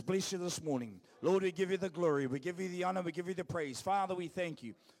Bless you this morning. Lord, we give you the glory. We give you the honor. We give you the praise. Father, we thank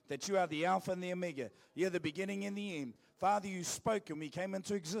you that you are the Alpha and the Omega. You're the beginning and the end. Father, you spoke and we came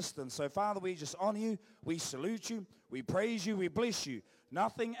into existence. So, Father, we just honor you. We salute you. We praise you. We bless you.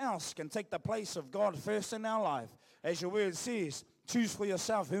 Nothing else can take the place of God first in our life. As your word says, choose for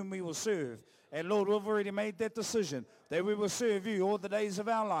yourself whom we will serve. And, Lord, we've already made that decision that we will serve you all the days of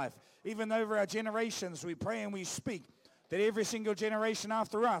our life. Even over our generations, we pray and we speak that every single generation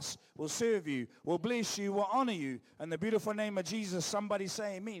after us will serve you, will bless you, will honor you. In the beautiful name of Jesus, somebody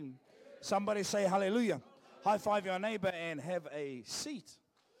say amen. Somebody say hallelujah. High five your neighbor and have a seat.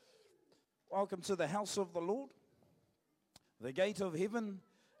 Welcome to the house of the Lord. The gate of heaven,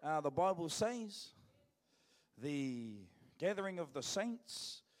 the Bible says. The gathering of the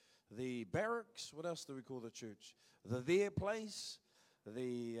saints. The barracks. What else do we call the church? The their place.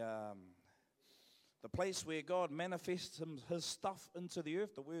 The place where God manifests his stuff into the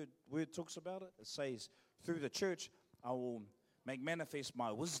earth. The word talks about it. It says, through the church, I will make manifest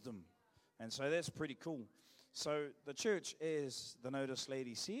my wisdom. And so that's pretty cool. So the church, as the notice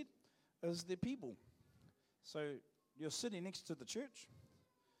lady said, is the people. So you're sitting next to the church.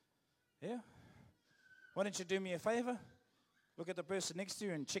 Yeah? Why don't you do me a favor? Look at the person next to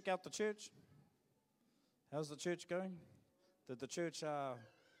you and check out the church. How's the church going? Did the church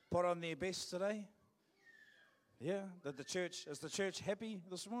put on their best today? Yeah, is the church happy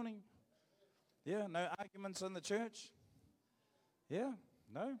this morning? Yeah, no arguments in the church? Yeah,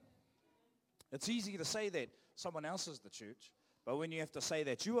 no? It's easy to say that someone else is the church, but when you have to say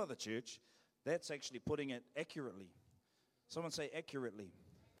that you are the church, that's actually putting it accurately. Someone say accurately.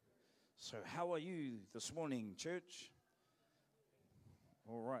 So how are you this morning, church?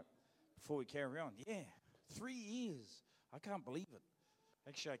 All right, before we carry on, 3 years. I can't believe it.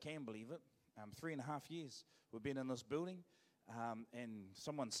 Actually, I can believe it. 3.5 years we've been in this building, and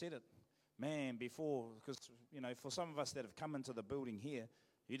someone said it, man, before, because, for some of us that have come into the building here,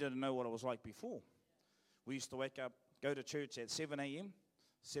 you didn't know what it was like before. We used to wake up, go to church at 7 a.m.,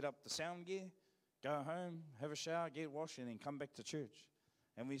 set up the sound gear, go home, have a shower, get washed, and then come back to church.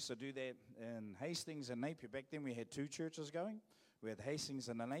 And we used to do that in Hastings and Napier. Back then we had 2 churches going. We had Hastings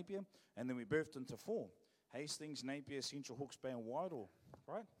and Napier, and then we birthed into 4. Hastings, Napier, Central Hawke's Bay, and Whitehall.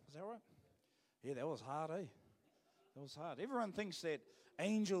 Right? Is that right? Yeah, that was hard, eh? That was hard. Everyone thinks that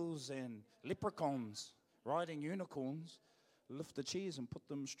angels and leprechauns riding unicorns lift the chairs and put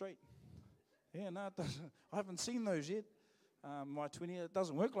them straight. Yeah, no, it doesn't. I haven't seen those yet. My 20 years, it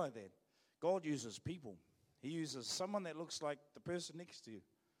doesn't work like that. God uses people. He uses someone that looks like the person next to you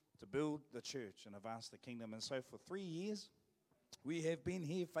to build the church and advance the kingdom. And so for 3 years, we have been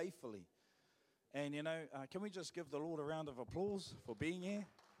here faithfully. And, can we just give the Lord a round of applause for being here?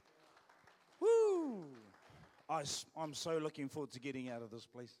 Woo! I'm so looking forward to getting out of this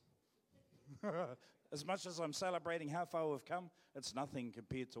place. As much as I'm celebrating how far we've come, it's nothing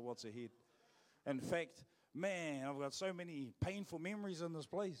compared to what's ahead. In fact, man, I've got so many painful memories in this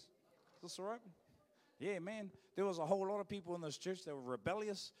place. Is this all right? Yeah, man, there was a whole lot of people in this church that were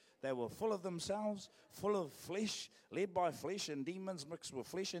rebellious. They were full of themselves, full of flesh, led by flesh and demons, mixed with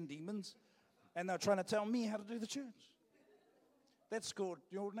flesh and demons. And they're trying to tell me how to do the church. That's called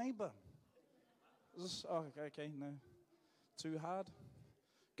your neighbor. Is this, okay, no. Too hard?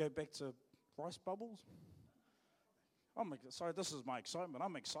 Go back to rice bubbles? Sorry, this is my excitement.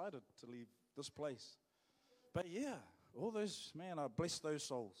 I'm excited to leave this place. But yeah, all those, man, I bless those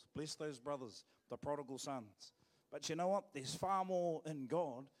souls. Bless those brothers, the prodigal sons. But you know what? There's far more in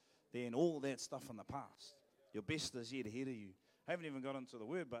God than all that stuff in the past. Your best is yet ahead of you. I haven't even got into the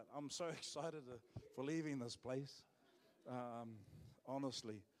word, but I'm so excited for leaving this place.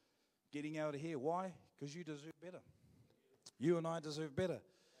 Honestly, getting out of here. Why? Because you deserve better. You and I deserve better.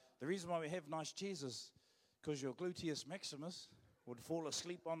 The reason why we have nice chairs is because your gluteus maximus would fall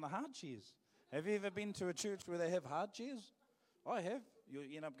asleep on the hard chairs. Have you ever been to a church where they have hard chairs? I have. You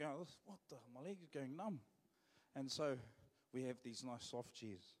end up going, my leg is going numb. And so we have these nice soft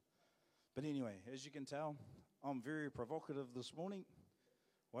chairs. But anyway, as you can tell, I'm very provocative this morning.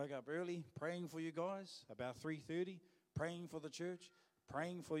 Woke up early, praying for you guys, about 3:30, praying for the church,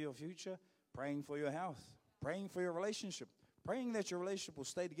 praying for your future, praying for your health, praying for your relationship, praying that your relationship will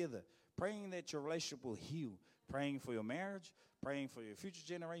stay together, praying that your relationship will heal, praying for your marriage, praying for your future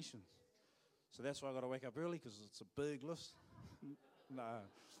generations. So that's why I got to wake up early, because it's a big list. No.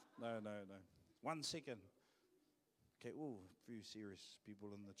 1 second. Okay, a few serious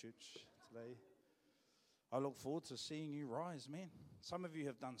people in the church today. I look forward to seeing you rise, man. Some of you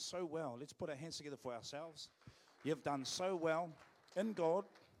have done so well. Let's put our hands together for ourselves. You've done so well in God.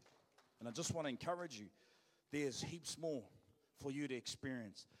 And I just want to encourage you. There's heaps more for you to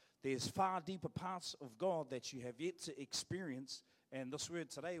experience. There's far deeper parts of God that you have yet to experience, and this word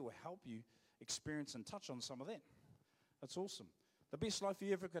today will help you experience and touch on some of that. That's awesome. The best life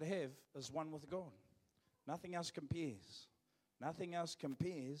you ever could have is one with God. Nothing else compares. Nothing else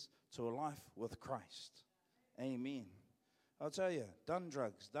compares to a life with Christ. Amen. I'll tell you, done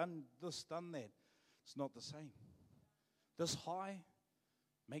drugs, done this, done that. It's not the same. This high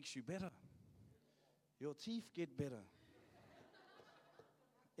makes you better. Your teeth get better.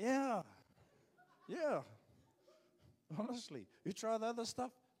 Yeah. Honestly, you try the other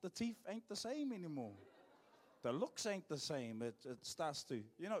stuff, the teeth ain't the same anymore. The looks ain't the same. It starts to,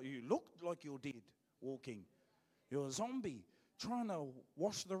 you look like you're dead walking. You're a zombie trying to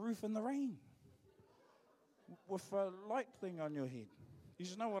wash the roof in the rain with a light thing on your head. You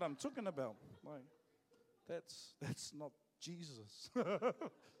just know what I'm talking about. Like, that's not Jesus.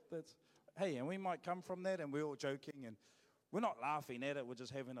 Hey, and we might come from that and we're all joking and we're not laughing at it. We're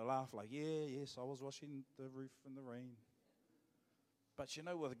just having a laugh like, yes, I was washing the roof in the rain. But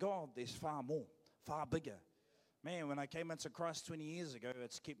with God, there's far more, far bigger. Man, when I came into Christ 20 years ago,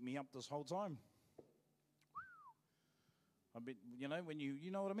 it's kept me up this whole time. When you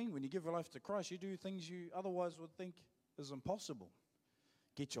know what I mean? When you give your life to Christ, you do things you otherwise would think is impossible.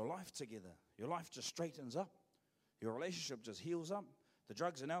 Get your life together. Your life just straightens up. Your relationship just heals up. The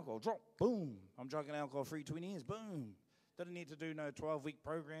drugs and alcohol drop. Boom. I'm drug and alcohol free 20 years. Boom. Didn't need to do no 12-week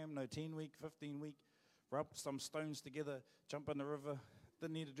program, no 10-week, 15-week. Rub some stones together, jump in the river.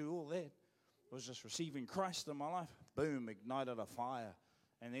 Didn't need to do all that. It was just receiving Christ in my life. Boom. Ignited a fire.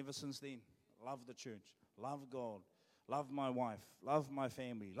 And ever since then, love the church. Love God. Love my wife, love my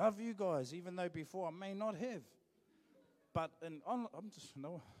family, love you guys, even though before I may not have. But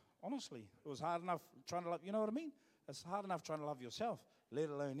honestly, it was hard enough trying to love, you know what I mean? It's hard enough trying to love yourself, let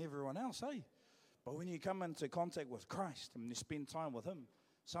alone everyone else, eh? But when you come into contact with Christ and you spend time with Him,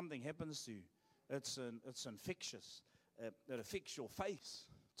 something happens to you. It's infectious. It affects your face.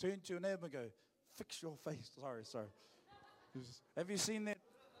 Turn to your neighbor and go, fix your face. Sorry. Have you seen that?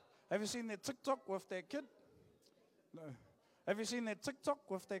 Have you seen that TikTok with that kid? No. Have you seen that TikTok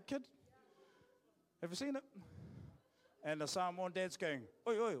with that kid? Have you seen it? And the someone dad's going,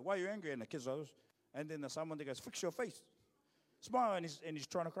 oi, why are you angry? And the kid's like, and then the someone that goes, fix your face. Smile, and he's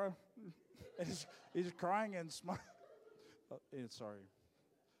trying to cry. And he's crying and smiling. Sorry.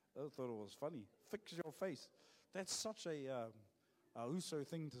 I thought it was funny. Fix your face. That's such a Uso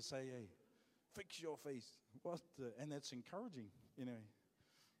thing to say, hey. Fix your face. And that's encouraging,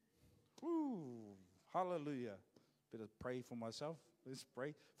 Woo, hallelujah. Better pray for myself. Let's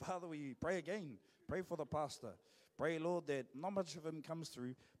pray. Father, we pray again. Pray for the pastor. Pray, Lord, that not much of him comes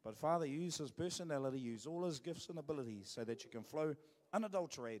through, but Father, use his personality, use all his gifts and abilities so that you can flow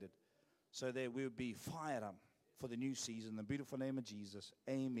unadulterated, so that we'll be fired up for the new season. In the beautiful name of Jesus,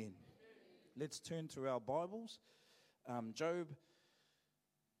 amen. Let's turn to our Bibles. Job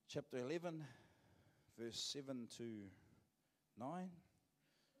chapter 11, verse 7 to 9.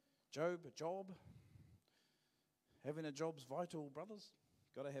 Job. Having a job's vital, brothers.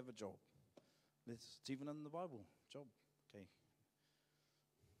 Got to have a job. It's even in the Bible. Job. Okay.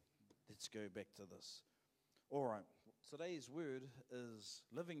 Let's go back to this. All right. Today's word is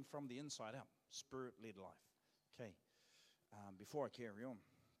living from the inside out. Spirit-led life. Okay. Before I carry on.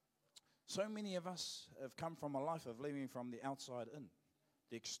 So many of us have come from a life of living from the outside in.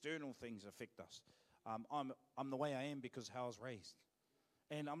 The external things affect us. I'm the way I am because of how I was raised.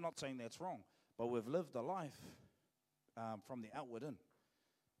 And I'm not saying that's wrong. But we've lived a life from the outward in.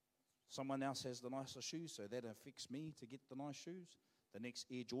 Someone else has the nicer shoes, so that affects me to get the nice shoes. The next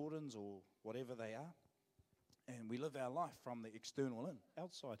Air Jordans or whatever they are. And we live our life from the external in,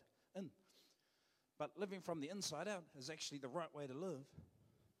 outside in. But living from the inside out is actually the right way to live.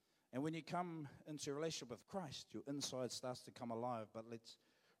 And when you come into a relationship with Christ, your inside starts to come alive. But let's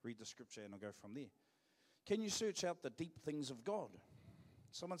read the scripture and I'll go from there. Can you search out the deep things of God?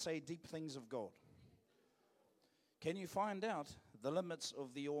 Someone say deep things of God. Can you find out the limits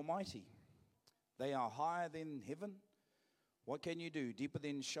of the Almighty? They are higher than heaven. What can you do? Deeper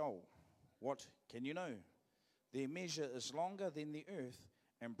than Sheol. What can you know? Their measure is longer than the earth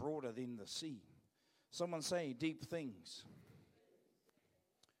and broader than the sea. Someone say deep things.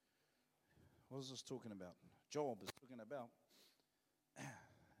 What is this talking about? Job is talking about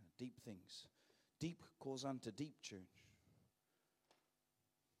deep things. Deep calls unto deep, church.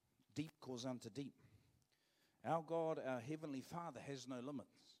 Deep calls unto deep. Our God, our Heavenly Father, has no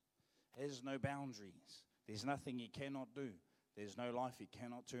limits, has no boundaries. There's nothing He cannot do. There's no life He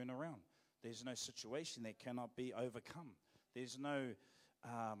cannot turn around. There's no situation that cannot be overcome. There's no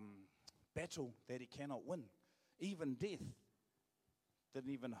battle that He cannot win. Even death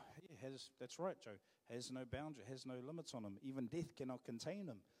Didn't even, that's right, Joe, has no boundary, has no limits on him. Even death cannot contain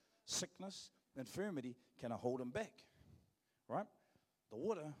him. Sickness, infirmity cannot hold him back, right? The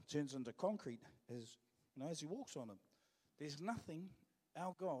water turns into concrete as he walks on it. There's nothing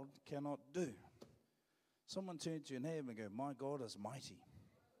our God cannot do. Someone turn to your neighbor and go, my God is mighty.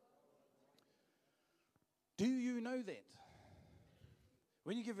 Do you know that?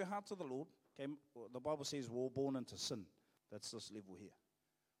 When you give your heart to the Lord, okay, the Bible says we're all born into sin. That's this level here.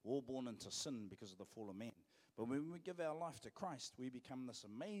 We're all born into sin because of the fall of man. But when we give our life to Christ, we become this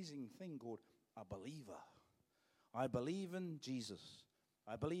amazing thing called a believer. I believe in Jesus.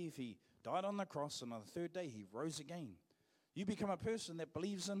 I believe he died on the cross, and on the third day he rose again. You become a person that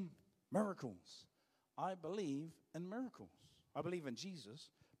believes in miracles. I believe in miracles. I believe in Jesus,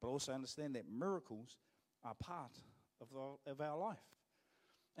 but also understand that miracles are part of our life.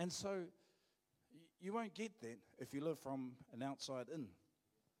 And so you won't get that if you live from an outside-in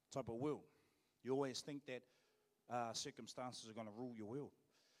type of world. You always think that circumstances are going to rule your world.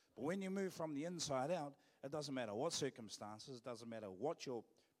 But when you move from the inside out, it doesn't matter what circumstances, it doesn't matter what your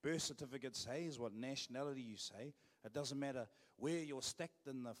birth certificate says, what nationality you say, it doesn't matter where you're stacked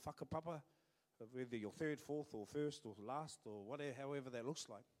in the whakapapa, whether you're third, fourth, or first, or last, or whatever, however that looks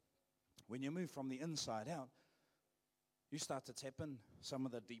like. When you move from the inside out, you start to tap in some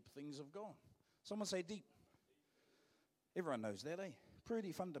of the deep things of God. Someone say deep. Everyone knows that, eh?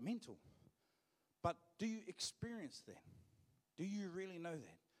 Pretty fundamental. But do you experience that? Do you really know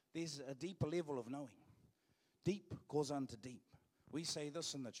that? There's a deeper level of knowing. Deep goes unto deep. We say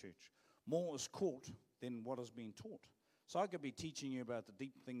this in the church. More is caught than what is being taught. So I could be teaching you about the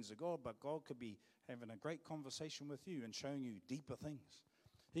deep things of God, but God could be having a great conversation with you and showing you deeper things.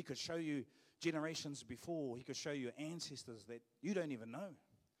 He could show you generations before. He could show you ancestors that you don't even know.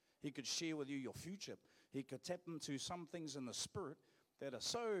 He could share with you your future. He could tap into some things in the spirit that are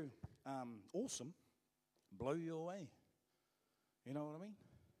so awesome, blow you away. You know what I mean?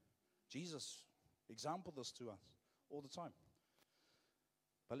 Jesus exampled this to us all the time.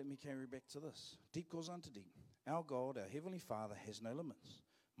 But let me carry back to this. Deep goes unto deep. Our God, our Heavenly Father, has no limits.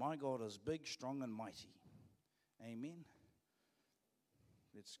 My God is big, strong, and mighty. Amen.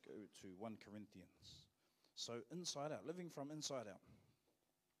 Let's go to 1 Corinthians. So inside out, living from inside out.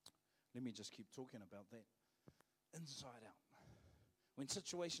 Let me just keep talking about that. Inside out. When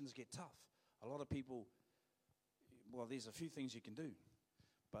situations get tough, a lot of people, well, there's a few things you can do.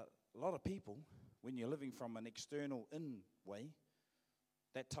 But a lot of people, when you're living from an external in way,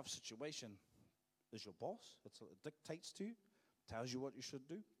 that tough situation is your boss. It dictates to you, tells you what you should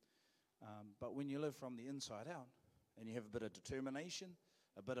do. But when you live from the inside out, and you have a bit of determination,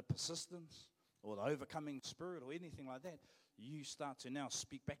 a bit of persistence, or the overcoming spirit, or anything like that, you start to now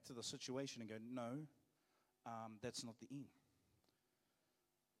speak back to the situation and go, no, that's not the end.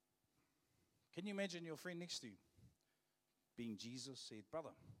 Can you imagine your friend next to you being Jesus said, brother,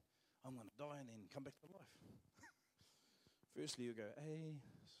 I'm going to die and then come back to life? Firstly, you go, hey,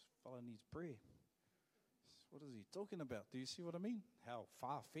 this fellow needs prayer. What is he talking about? Do you see what I mean? How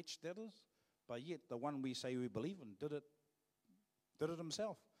far-fetched that is? But yet, the one we say we believe in did it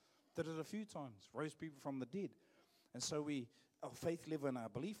himself. Did it a few times. Rose people from the dead. And so our faith level and our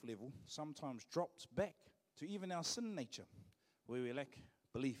belief level sometimes drops back to even our sin nature, where we lack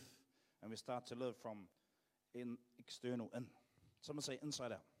belief and we start to live from external in. Someone say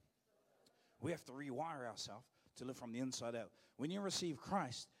inside out. We have to rewire ourselves to live from the inside out. When you receive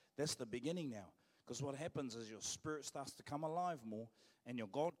Christ, that's the beginning now. Because what happens is your spirit starts to come alive more, and your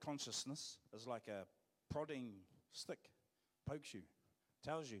God consciousness is like a prodding stick, pokes you,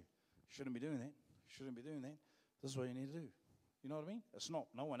 tells you, shouldn't be doing that, shouldn't be doing that. This is what you need to do. You know what I mean? It's not,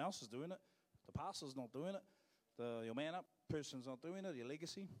 no one else is doing it. The pastor's not doing it. Your man up person's not doing it, your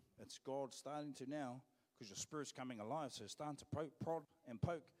legacy. It's God starting to now, because your spirit's coming alive, so it's starting to prod and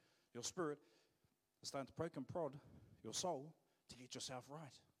poke your spirit. It's starting to poke and prod your soul to get yourself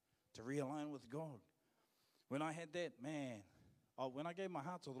right, to realign with God. When I had that, man, when I gave my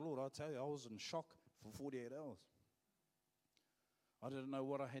heart to the Lord, I'll tell you, I was in shock for 48 hours. I didn't know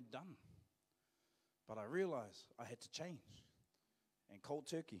what I had done. But I realized I had to change. And cold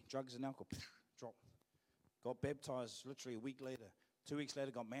turkey, drugs and alcohol, dropped. Got baptized literally a week later. 2 weeks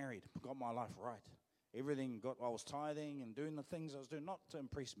later, got married, got my life right. I was tithing and doing the things I was doing, not to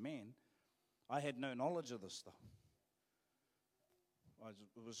impress man. I had no knowledge of this stuff.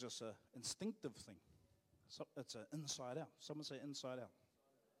 It was just an instinctive thing. So it's an inside out. Someone say inside out.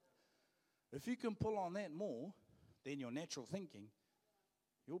 If you can pull on that more than your natural thinking,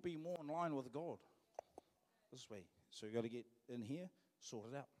 you'll be more in line with God. This way. So you got to get in here, sort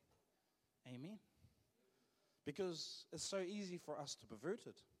it out. Amen. Because it's so easy for us to pervert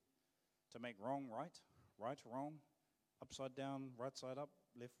it, to make wrong right, right wrong, upside down, right side up,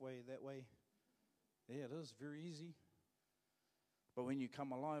 left way, that way. Yeah, it is very easy. But when you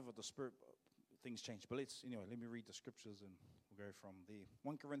come alive with the Spirit, things change. But let me read the scriptures and we'll go from there.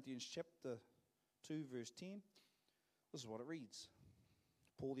 1 Corinthians chapter 2, verse 10. This is what it reads.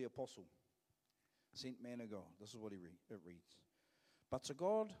 Paul the apostle, sent man of God. This is what it reads. But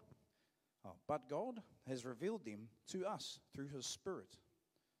God has revealed them to us through his Spirit.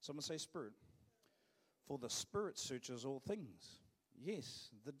 Someone say Spirit. For the Spirit searches all things. Yes,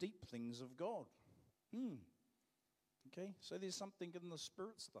 the deep things of God. Okay, so there's something in the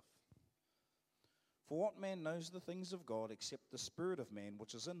Spirit stuff. For what man knows the things of God except the spirit of man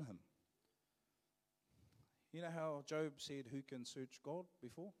which is in him? You know how Job said, who can search God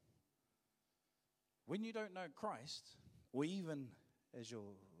before? When you don't know Christ, or even as you're,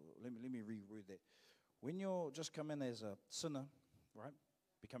 let me reword that. When you're just come in as a sinner, right,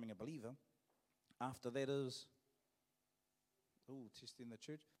 becoming a believer, after that is, testing the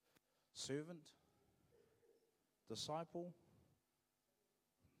church, servant, disciple,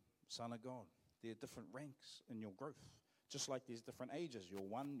 son of God. There are different ranks in your growth. Just like there's different ages. You're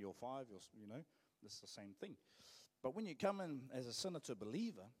 1, you're 5, it's the same thing. But when you come in as a sinner to a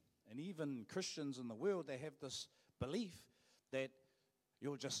believer, and even Christians in the world, they have this belief that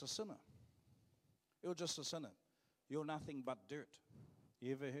you're just a sinner. You're just a sinner. You're nothing but dirt.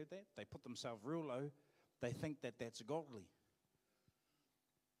 You ever heard that? They put themselves real low. They think that that's godly.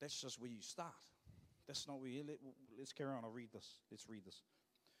 That's just where you start. That's not where you... Let's carry on. I'll read this. Let's read this.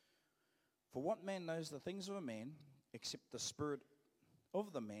 For what man knows the things of a man except the spirit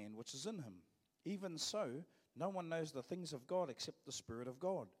of the man which is in him? Even so, no one knows the things of God except the Spirit of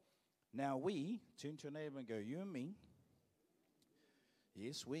God. Now we, turn to your neighbor and go, you and me,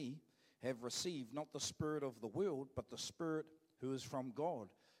 yes, we have received not the spirit of the world, but the Spirit who is from God,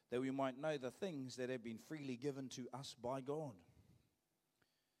 that we might know the things that have been freely given to us by God.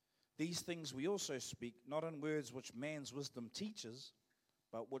 These things we also speak, not in words which man's wisdom teaches,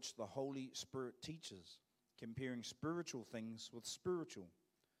 but which the Holy Spirit teaches, comparing spiritual things with spiritual.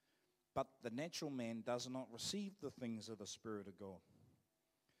 But the natural man does not receive the things of the Spirit of God,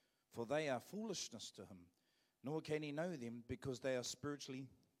 for they are foolishness to him, nor can he know them because they are spiritually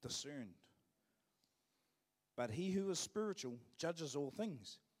discerned. But he who is spiritual judges all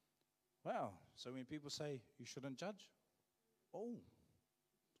things. Wow, so when people say you shouldn't judge,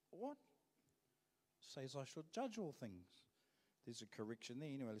 what? Says I should judge all things. There's a correction there.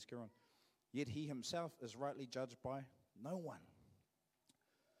 Anyway, let's go on. Yet he himself is rightly judged by no one.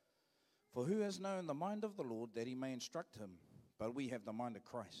 For who has known the mind of the Lord that he may instruct him? But we have the mind of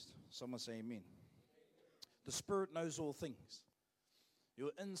Christ. Someone say amen. The Spirit knows all things.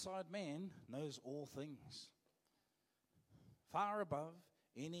 Your inside man knows all things. Far above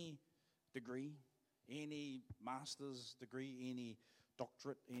any degree, any master's degree, any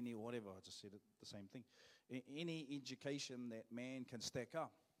doctorate, any whatever. I just said it, the same thing. Any education that man can stack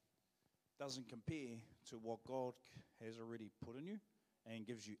up doesn't compare to what God has already put in you and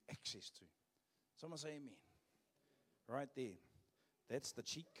gives you access to. Someone say amen. Right there. That's the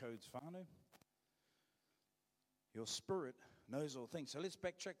cheat codes, whānau. Your spirit knows all things. So let's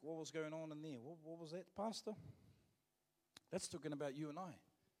backtrack what was going on in there. What was that, Pastor? That's talking about you and I.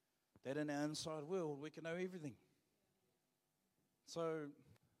 That in our inside world, we can know everything. So,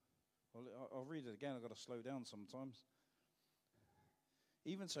 I'll read it again. I've got to slow down sometimes.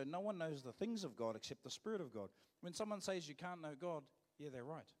 Even so, no one knows the things of God except the Spirit of God. When someone says you can't know God, yeah, they're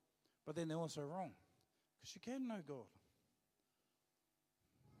right. But then they're also wrong. Because you can know God.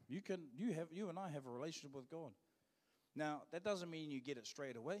 You and I have a relationship with God. Now, that doesn't mean you get it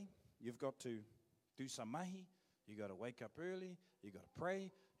straight away. You've got to do some mahi. You've got to wake up early. You've got to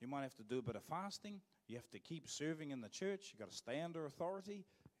pray. You might have to do a bit of fasting. You have to keep serving in the church. You've got to stay under authority.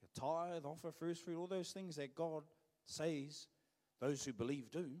 You tithe, offer first fruit, all those things that God says those who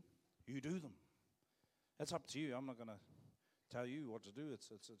believe do. You do them. That's up to you. I'm not going to tell you what to do.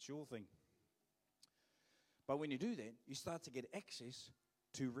 It's your thing. But when you do that, you start to get access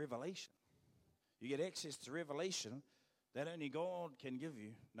to revelation. You get access to revelation that only God can give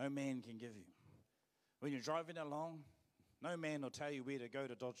you, no man can give you. When you're driving along, no man will tell you where to go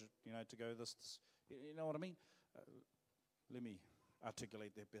to dodge, to go this. You know what I mean? Let me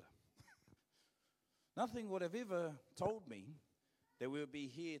articulate that better. Nothing would have ever told me that we would be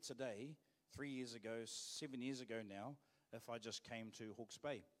here today, 3 years ago, 7 years ago now, if I just came to Hawke's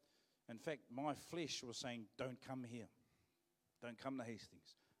Bay. In fact, my flesh was saying, don't come here. Don't come to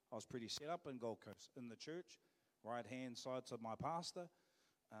Hastings. I was pretty set up in Gold Coast, in the church, right-hand side to my pastor.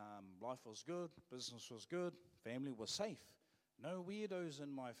 Life was good, business was good, Family was safe. No weirdos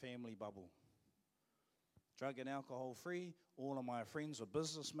in my family bubble. Drug and alcohol free. All of my friends were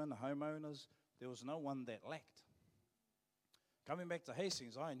businessmen, homeowners. There was no one that lacked. Coming back to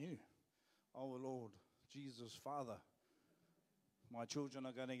Hastings, I knew, oh Lord, Jesus, Father, my children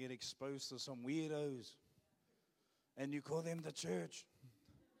are going to get exposed to some weirdos. And you call them the church.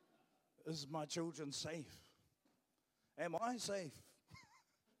 Is my children safe? Am I safe?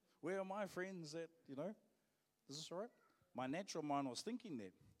 Where are my friends that, is this all right? My natural mind was thinking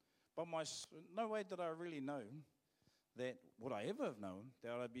that. But no way did I really know that, would I ever have known,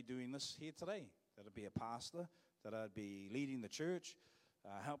 that I'd be doing this here today. That I'd be a pastor, that I'd be leading the church,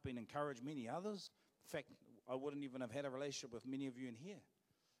 helping encourage many others. In fact, I wouldn't even have had a relationship with many of you in here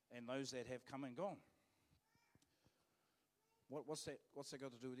and those that have come and gone. What's that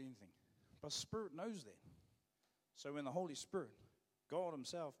got to do with anything? But Spirit knows that. So when the Holy Spirit, God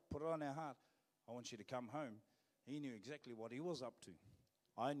himself, put it on our heart, I want you to come home, he knew exactly what he was up to.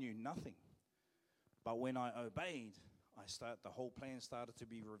 I knew nothing. But when I obeyed, the whole plan started to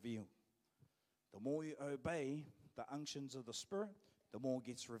be revealed. The more you obey the unctions of the Spirit, the more it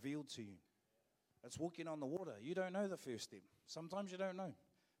gets revealed to you. It's walking on the water. You don't know the first step. Sometimes you don't know.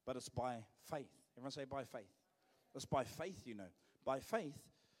 But it's by faith. Everyone say by faith. It's by faith, you know. By faith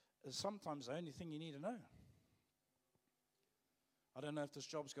is sometimes the only thing you need to know. I don't know if this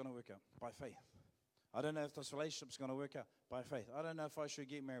job's going to work out. By faith. I don't know if this relationship's going to work out. By faith. I don't know if I should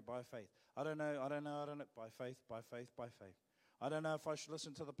get married. By faith. I don't know. By faith, by faith, by faith. I don't know if I should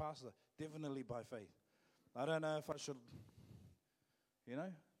listen to the pastor. Definitely by faith. I don't know if I should,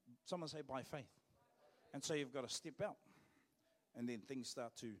 someone say by faith. And so you've got to step out. And then things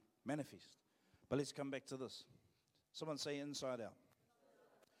start to manifest. But let's come back to this. Someone say inside out.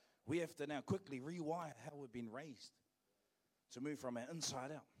 We have to now quickly rewire how we've been raised to move from our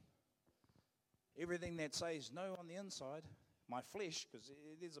inside out. Everything that says no on the inside, my flesh, because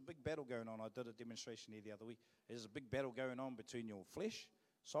there's a big battle going on. I did a demonstration here the other week. There's a big battle going on between your flesh,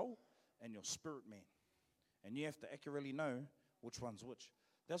 soul, and your spirit man. And you have to accurately know which one's which.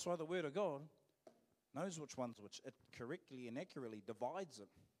 That's why the Word of God knows which one's which. It correctly and accurately divides it,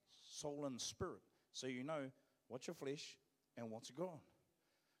 soul and spirit. So you know what's your flesh and what's God.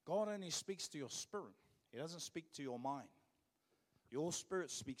 God only speaks to your spirit. He doesn't speak to your mind. Your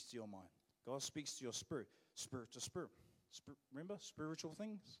spirit speaks to your mind. God speaks to your spirit, spirit to spirit. Remember, spiritual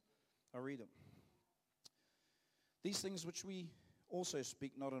things? I'll read them. These things which we also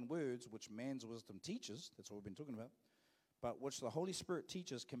speak not in words, which man's wisdom teaches, that's what we've been talking about, but which the Holy Spirit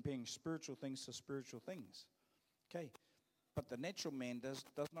teaches, comparing spiritual things to spiritual things. Okay, but the natural man does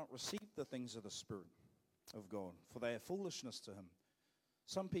not receive the things of the Spirit of God, for they are foolishness to him.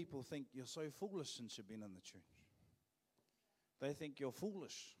 Some people think you're so foolish since you've been in the church. They think you're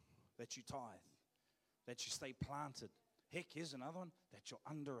foolish that you tithe, that you stay planted. Heck, here's another one, that you're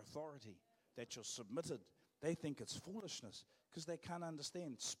under authority, that you're submitted. They think it's foolishness because they can't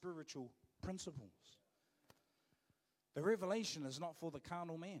understand spiritual principles. The revelation is not for the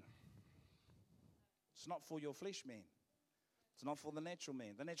carnal man. It's not for your flesh man. It's not for the natural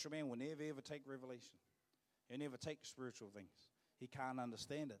man. The natural man will never, ever take revelation. He'll never take spiritual things. He can't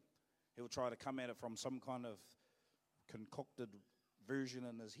understand it. He'll try to come at it from some kind of concocted version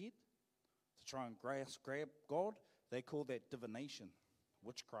in his head to try and grab God. They call that divination,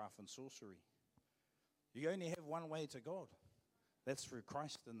 witchcraft and sorcery. You only have one way to God. That's through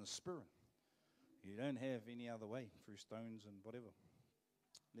Christ and the Spirit. You don't have any other way through stones and whatever.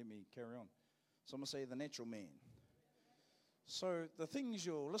 Let me carry on. Someone say the natural man. So the things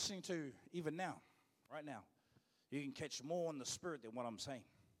you're listening to even now, right now, you can catch more in the Spirit than what I'm saying.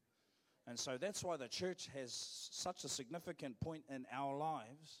 And so that's why the church has such a significant point in our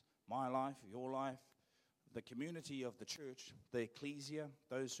lives, my life, your life, the community of the church, the ecclesia,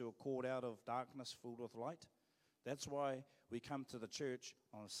 those who are called out of darkness, filled with light. That's why we come to the church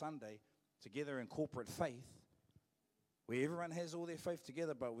on a Sunday together in corporate faith, where everyone has all their faith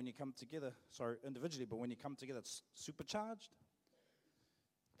together, but when you come together, individually, but when you come together, it's supercharged.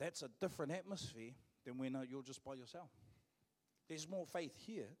 That's a different atmosphere than when you're just by yourself. There's more faith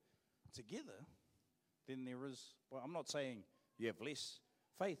here together than there is. Well, I'm not saying you have less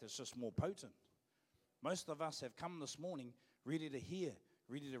faith, it's just more potent. Most of us have come this morning ready to hear,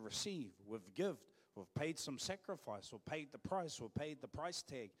 ready to receive. We've given, we've paid some sacrifice, we've paid the price, we've paid the price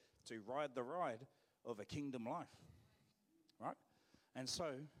tag to ride the ride of a kingdom life, right? And so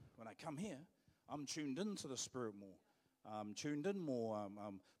when I come here, I'm tuned into the Spirit more. I'm tuned in more,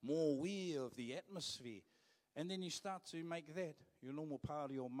 more aware of the atmosphere. And then you start to make that your normal part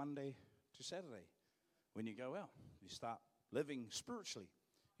of your Monday to Saturday. When you go out, you start living spiritually.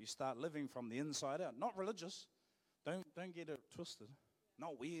 You start living from the inside out. Not religious, Don't get it twisted.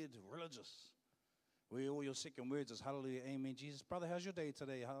 Not weird, religious. Where all your second words is hallelujah, amen, Jesus. Brother, how's your day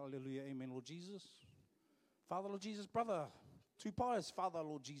today? Hallelujah, amen, Lord Jesus. Father, Lord Jesus, brother. 2 pies, Father,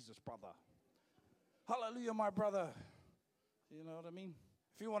 Lord Jesus, brother. Hallelujah, my brother. You know what I mean?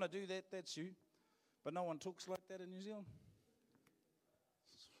 If you want to do that, that's you. But no one talks like that in New Zealand.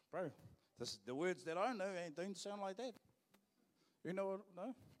 Bro, the words that I know don't sound like that. You know what?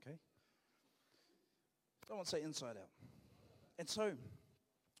 No? Okay. Someone say inside out. And so,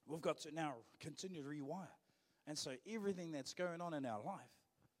 we've got to now continue to rewire. And so, everything that's going on in our life,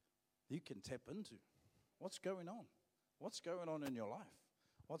 you can tap into. What's going on? What's going on in your life?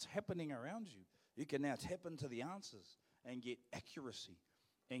 What's happening around you? You can now tap into the answers and get accuracy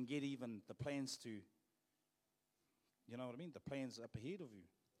and get even the plans to, you know what I mean? The plans up ahead of you.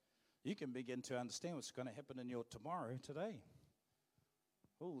 You can begin to understand what's going to happen in your tomorrow today.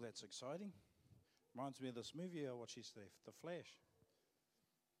 Oh, that's exciting. Reminds me of this movie I watched yesterday, The Flash.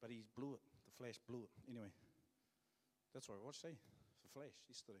 But he blew it. The Flash blew it. Anyway, that's what I watched, The Flash,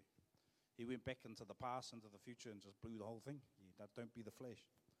 yesterday. He went back into the past, into the future, and just blew the whole thing. Yeah, don't be the Flash.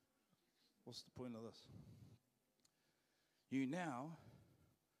 What's the point of this? You now,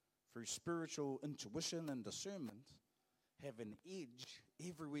 through spiritual intuition and discernment, have an edge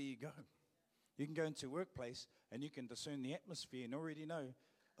everywhere you go. You can go into a workplace and you can discern the atmosphere and already know,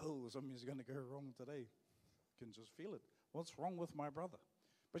 oh, something's going to go wrong today. You can just feel it. What's wrong with my brother?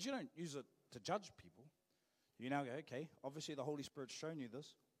 But you don't use it to judge people. You now go, okay, obviously the Holy Spirit's shown you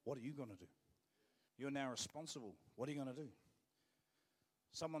this. What are you going to do? You're now responsible. What are you going to do?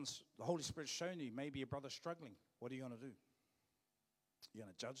 The Holy Spirit's shown you, maybe your brother's struggling. What are you going to do? You're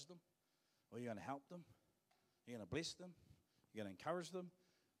going to judge them? Or you're going to help them? You're going to bless them? You're going to encourage them?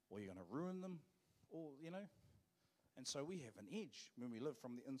 Or you're going to ruin them? Or, And so we have an edge when we live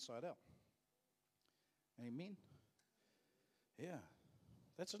from the inside out. Amen? Yeah.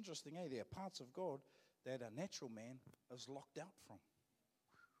 That's interesting, eh? There are parts of God that a natural man is locked out from.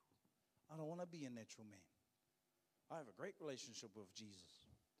 I don't want to be a natural man. I have a great relationship with Jesus.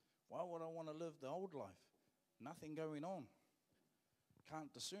 Why would I want to live the old life? Nothing going on.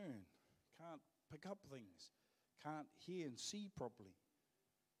 Can't discern. Can't pick up things. Can't hear and see properly.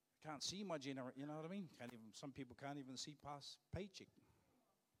 Can't see my generation. You know what I mean? Some people can't even see past paycheck.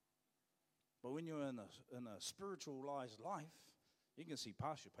 But when you're in a spiritualized life, you can see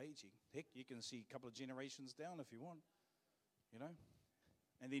past your paycheck. Heck, you can see a couple of generations down if you want.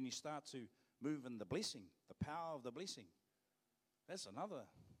 And then you start to move in the blessing, the power of the blessing. That's another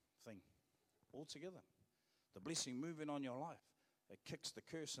thing altogether. The blessing moving on your life. It kicks the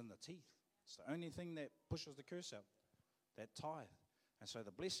curse in the teeth. It's the only thing that pushes the curse out, that tithe. And so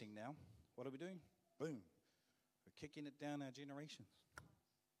the blessing now, what are we doing? Boom. We're kicking it down our generations.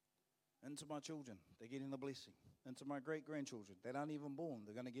 Into my children, they're getting the blessing. Into my great-grandchildren, they aren't even born.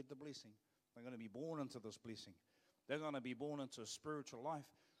 They're going to get the blessing. They're going to be born into this blessing. They're going to be born into a spiritual life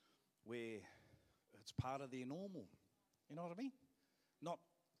where it's part of their normal. You know what I mean? Not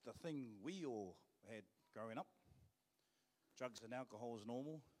the thing we all had growing up. Drugs and alcohol is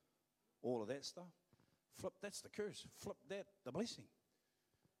normal. All of that stuff. Flip, that's the curse. Flip that, the blessing.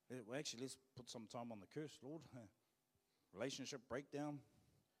 Well, actually, let's put some time on the curse, Lord. Relationship breakdown.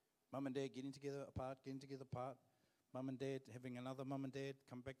 Mum and dad getting together apart. Mum and dad having another mum and dad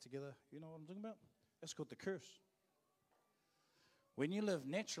come back together. You know what I'm talking about? That's called the curse. When you live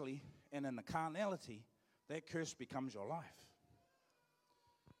naturally and in the carnality, that curse becomes your life.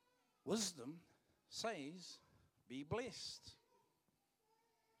 Wisdom says, be blessed.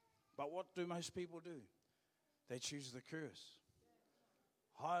 But what do most people do? They choose the curse.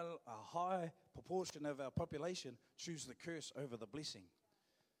 A high proportion of our population choose the curse over the blessing.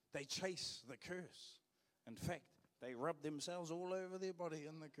 They chase the curse. In fact, they rub themselves all over their body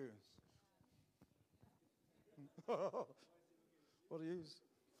in the curse. What do you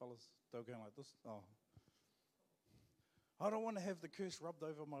fellas still going like this? Oh. I don't want to have the curse rubbed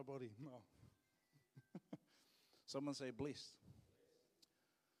over my body. No. Someone say blessed.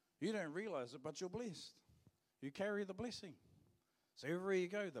 You don't realize it, but you're blessed. You carry the blessing. So everywhere you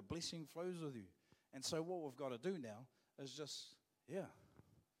go, the blessing flows with you. And so what we've got to do now is just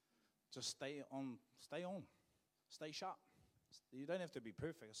stay on, stay sharp. You don't have to be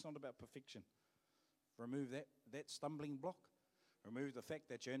perfect. It's not about perfection. Remove that stumbling block. Remove the fact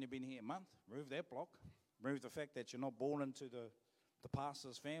that you've only been here a month. Remove that block. Remove the fact that you're not born into the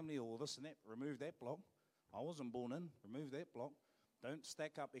pastor's family or this and that. Remove that block. I wasn't born in. Remove that block. Don't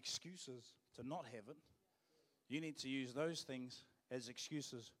stack up excuses to not have it. You need to use those things as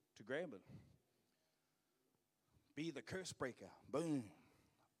excuses to grab it. Be the curse breaker. Boom.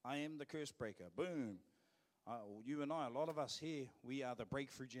 I am the curse breaker. Boom. You and I, a lot of us here, we are the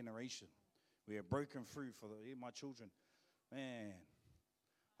breakthrough generation. We are broken through for my children. Man,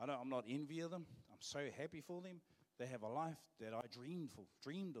 I'm not envy of them. I'm so happy for them. They have a life that I dreamed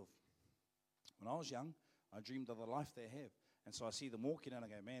of. When I was young, I dreamed of the life they have. And so I see them walking and I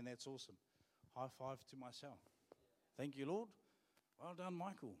go, man, that's awesome. High five to myself. Thank you, Lord. Well done,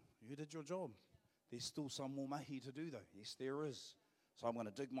 Michael. You did your job. There's still some more mahi to do, though. Yes, there is. So I'm going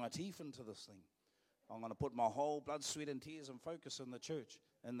to dig my teeth into this thing. I'm going to put my whole blood, sweat, and tears and focus in the church,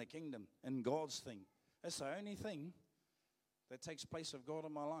 in the kingdom, in God's thing. That's the only thing that takes place of God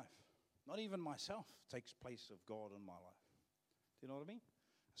in my life. Not even myself takes place of God in my life. Do you know what I mean?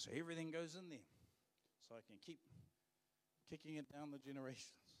 So everything goes in there. So I can keep kicking it down the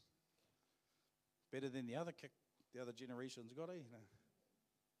generations. Better than the other generations got, eh? No.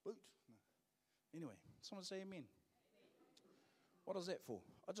 Boot. No. Anyway, someone say amen. What is that for?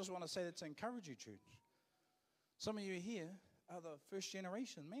 I just want to say that to encourage you, church. Some of you here are the first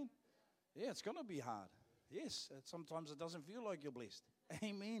generation, man. Yeah, it's going to be hard. Yes, sometimes it doesn't feel like you're blessed.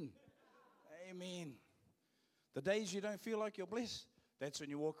 Amen. Amen. The days you don't feel like you're blessed, that's when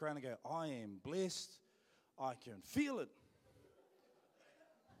you walk around and go, I am blessed. I can feel it.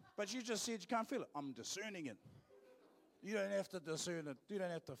 But you just said you can't feel it. I'm discerning it. You don't have to discern it. You don't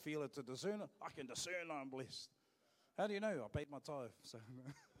have to feel it to discern it. I can discern I'm blessed. How do you know? I paid my tithe. So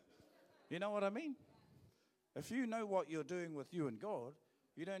you know what I mean? If you know what you're doing with you and God,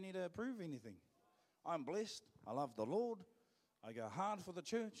 you don't need to prove anything. I'm blessed. I love the Lord. I go hard for the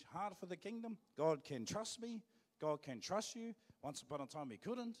church, hard for the kingdom. God can trust me. God can trust you. Once upon a time he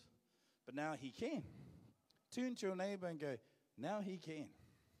couldn't, but now he can. Turn to your neighbor and go, now he can.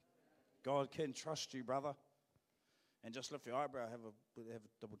 God can trust you, brother. And just lift your eyebrow, have a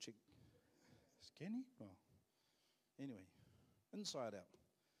double check. Can he? Well, anyway, inside out.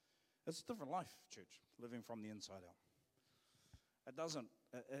 It's a different life, church, living from the inside out. It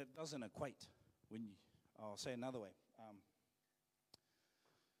doesn't equate when you, I'll say another way.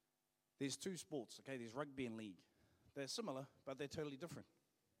 There's two sports, okay? There's rugby and league. They're similar, but they're totally different.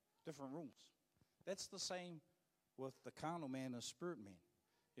 Different rules. That's the same with the carnal man and spirit man.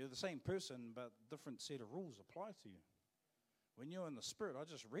 You're the same person, but different set of rules apply to you. When you're in the spirit, I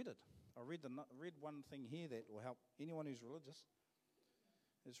just read it. I read one thing here that will help anyone who's religious.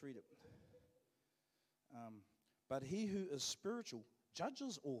 Let's read it. But he who is spiritual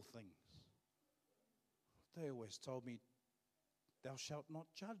judges all things. They always told me, thou shalt not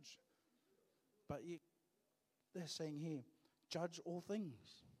judge. But yet, they're saying here, judge all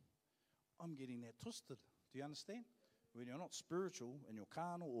things. I'm getting that twisted. Do you understand? When you're not spiritual and you're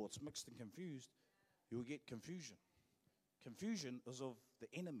carnal or it's mixed and confused, you'll get confusion. Confusion is of the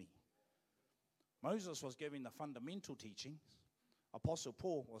enemy. Moses was giving the fundamental teachings. Apostle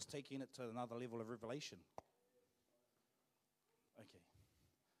Paul was taking it to another level of revelation. Okay.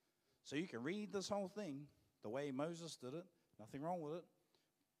 So you can read this whole thing the way Moses did it. Nothing wrong with it.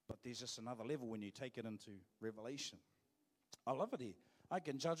 But there's just another level when you take it into revelation. I love it here. I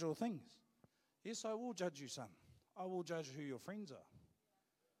can judge all things. Yes, I will judge you, son. I will judge who your friends are.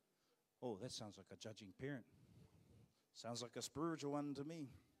 Oh, that sounds like a judging parent. Sounds like a spiritual one to me.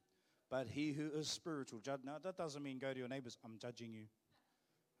 But he who is spiritual, judge. Now, that doesn't mean go to your neighbors, I'm judging you.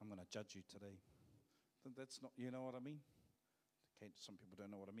 I'm going to judge you today. That's not, you know what I mean? Okay, some people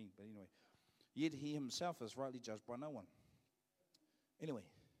don't know what I mean, but anyway. Yet he himself is rightly judged by no one. Anyway,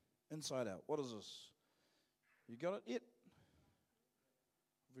 inside out. What is this? You got it yet?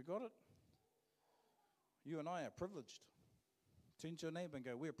 Have we got it? You and I are privileged. Turn to your neighbor and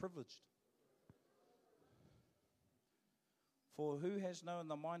go, we're privileged. For who has known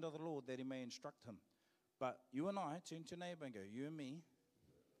the mind of the Lord that he may instruct him? But you and I, turn to your neighbor and go, you and me,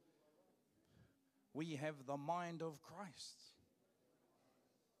 we have the mind of Christ.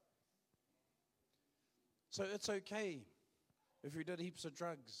 So it's okay if you did heaps of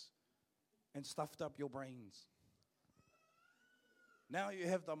drugs and stuffed up your brains. Now you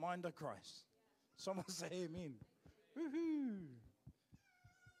have the mind of Christ. Someone say amen. Woohoo!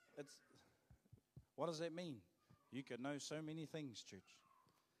 What does that mean? You can know so many things, church.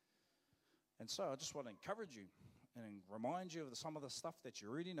 And so I just want to encourage you and remind you of some of the stuff that you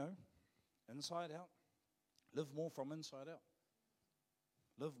already know, inside out. Live more from inside out.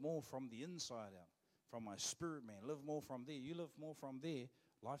 Live more from the inside out, from my spirit man. Live more from there. You live more from there,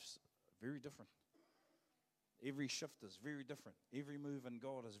 life's very different. Every shift is very different. Every move in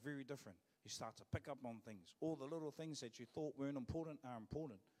God is very different. You start to pick up on things. All the little things that you thought weren't important are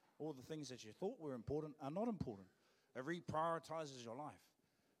important. All the things that you thought were important are not important. It reprioritizes your life.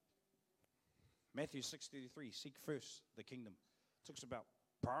 Matthew 6:33, seek first the kingdom. It talks about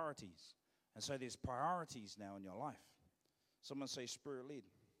priorities. And so there's priorities now in your life. Someone say Spirit-led.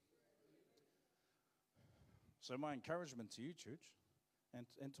 So my encouragement to you, church,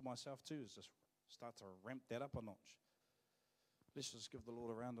 and to myself too, is just start to ramp that up a notch. Let's just give the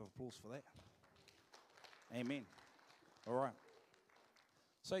Lord a round of applause for that. Amen. All right.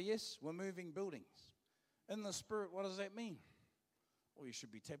 So yes, we're moving buildings. In the Spirit, what does that mean? Well, you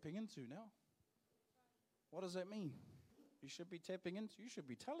should be tapping into now. What does that mean? You should be tapping into. You should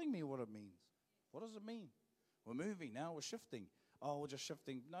be telling me what it means. What does it mean? We're moving now. We're shifting. Oh, we're just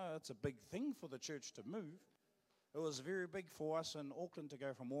shifting. No, it's a big thing for the church to move. It was very big for us in Auckland to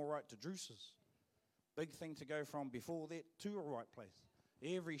go from Allright to Druce's. Big thing to go from before that to a right place.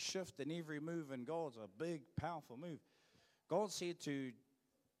 Every shift and every move in God's a big, powerful move. God said to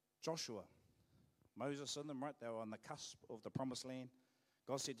Joshua, Moses and them, right, they were on the cusp of the promised land.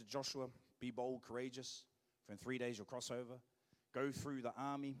 God said to Joshua, be bold, courageous. For in 3 days you'll cross over. Go through the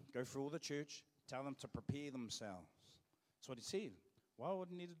army, go through all the church. Tell them to prepare themselves. That's what he said. Why would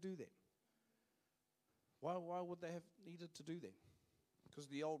he need to do that? Why would they have needed to do that? Because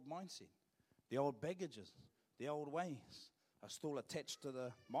the old mindset, the old baggages, the old ways are still attached to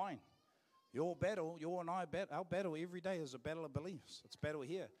the mind. Your battle, your and I battle, our battle every day is a battle of beliefs. It's a battle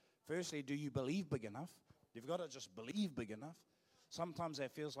here. Firstly, do you believe big enough? You've got to just believe big enough. Sometimes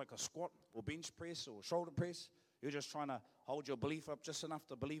that feels like a squat or bench press or shoulder press. You're just trying to hold your belief up just enough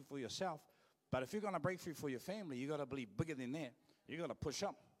to believe for yourself. But if you're going to break through for your family, you've got to believe bigger than that. You've got to push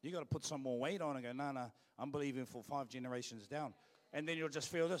up. You've got to put some more weight on and go, no, I'm believing for 5 generations down. And then you'll just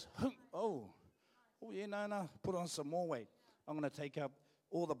feel this, oh yeah, no, put on some more weight. I'm going to take up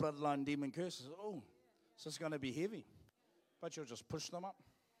all the bloodline demon curses. Oh, so it's going to be heavy. But you'll just push them up.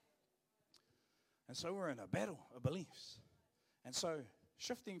 And so we're in a battle of beliefs. And so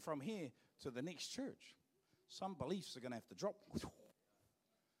shifting from here to the next church, some beliefs are going to have to drop.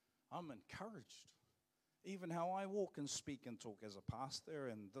 I'm encouraged. Even how I walk and speak and talk as a pastor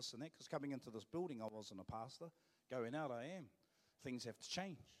and this and that. Because coming into this building, I wasn't a pastor. Going out, I am. Things have to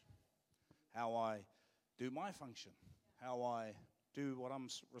change. How I do my function. How I do what I'm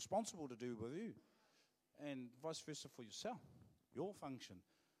responsible to do with you. And vice versa for yourself. Your function.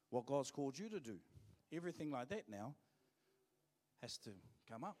 What God's called you to do. Everything like that now has to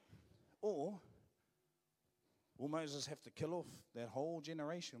come up. Or will Moses have to kill off that whole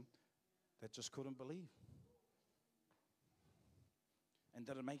generation that just couldn't believe? And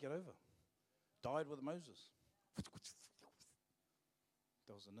didn't make it over. Died with Moses. That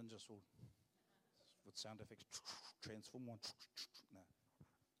was a ninja sword. With sound effects. Transform one. No.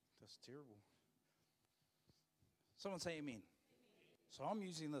 That's terrible. Someone say amen. So I'm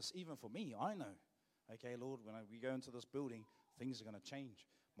using this even for me. I know. Okay, Lord, when we go into this building, things are going to change.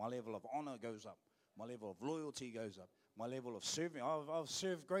 My level of honor goes up. My level of loyalty goes up. My level of serving. I've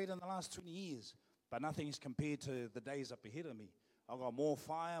served great in the last 20 years, but nothing is compared to the days up ahead of me. I've got more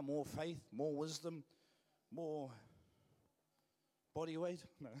fire, more faith, more wisdom, more body weight.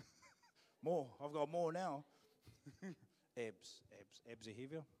 No, more. I've got more now. Abs are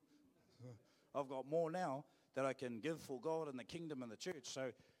heavier. I've got more now that I can give for God and the kingdom and the church.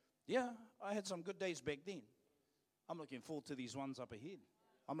 So, yeah, I had some good days back then. I'm looking forward to these ones up ahead.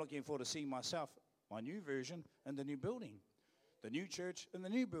 I'm looking forward to seeing myself, my new version, in the new building. The new church in the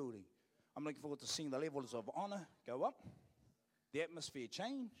new building. I'm looking forward to seeing the levels of honor go up. The atmosphere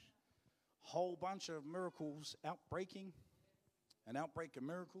change. Whole bunch of miracles outbreaking. An outbreak of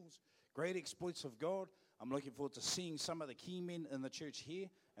miracles. Great exploits of God. I'm looking forward to seeing some of the key men in the church here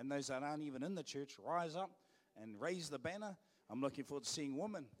and those that aren't even in the church rise up and raise the banner. I'm looking forward to seeing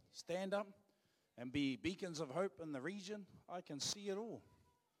women stand up and be beacons of hope in the region. I can see it all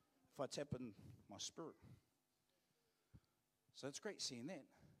if I tap in my spirit. So it's great seeing that.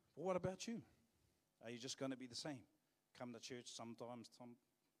 But what about you? Are you just going to be the same? Come to church sometimes.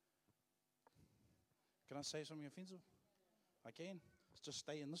 Can I say something offensive? I can. Let's just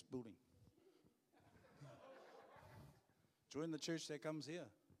stay in this building. Join the church that comes here.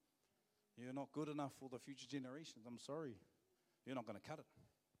 You're not good enough for the future generations. I'm sorry. You're not going to cut it.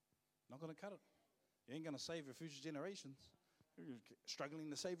 Not going to cut it. You ain't going to save your future generations. You're struggling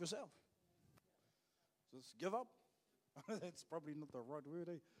to save yourself. Just give up. That's probably not the right word,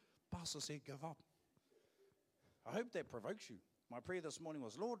 eh? Pastor said give up. I hope that provokes you. My prayer this morning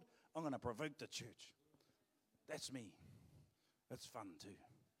was, Lord, I'm going to provoke the church. That's me. That's fun too.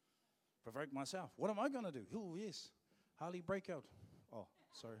 Provoke myself. What am I going to do? Oh, yes. Harley breakout. Oh,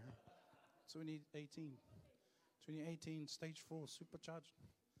 sorry. 2018, stage 4, supercharged.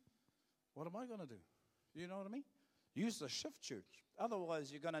 What am I going to do? You know what I mean? Use the shift church.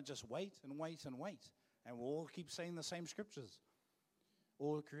 Otherwise, you're going to just wait and wait and wait. And we'll all keep saying the same scriptures.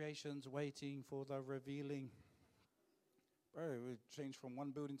 All creation's waiting for the revealing. Bro, we changed from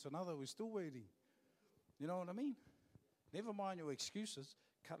one building to another. We're still waiting. You know what I mean? Never mind your excuses.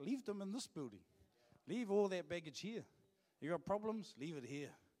 Leave them in this building. Leave all that baggage here. You got problems? Leave it here.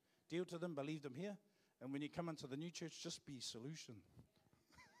 Deal to them, but leave them here. And when you come into the new church, just be solution.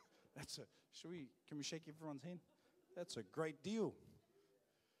 Can we shake everyone's hand? That's a great deal.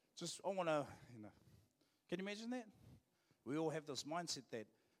 I want to, can you imagine that? We all have this mindset that,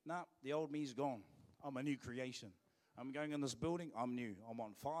 the old me's gone. I'm a new creation. I'm going in this building, I'm new. I'm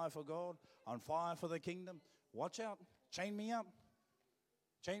on fire for God, on fire for the kingdom. Watch out, chain me up.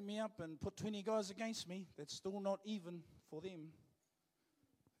 Chain me up and put 20 guys against me. That's still not even for them.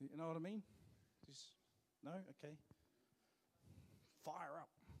 You know what I mean? No? Okay. Fire up.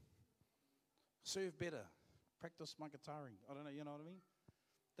 Serve better. Practice my guitaring. I don't know, you know what I mean?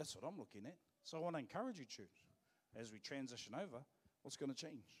 That's what I'm looking at. So I want to encourage you, church, as we transition over, what's going to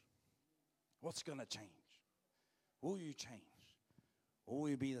change? What's going to change? Will you change? Or will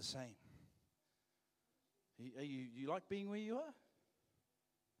you be the same? You like being where you are?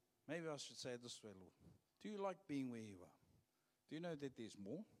 Maybe I should say it this way, Lord. Do you like being where you are? Do you know that there's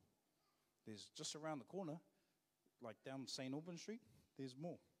more? There's just around the corner, like down St. Auburn Street, there's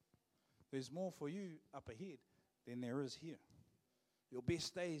more. There's more for you up ahead than there is here. Your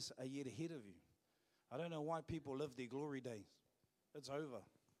best days are yet ahead of you. I don't know why people live their glory days. It's over.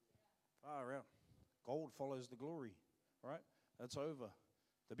 Far out. Gold follows the glory, right? It's over.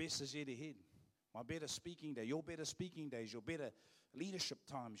 The best is yet ahead. My better speaking day, your better speaking days, your better leadership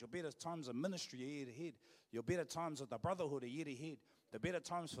times, your better times of ministry are yet ahead. Your better times of the brotherhood are yet ahead. The better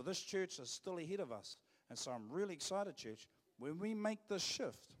times for this church are still ahead of us. And so I'm really excited, church. When we make this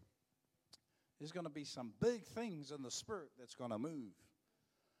shift, there's going to be some big things in the spirit that's going to move.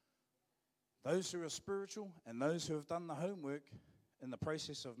 Those who are spiritual and those who have done the homework in the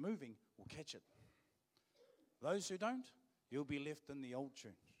process of moving will catch it. Those who don't, you'll be left in the old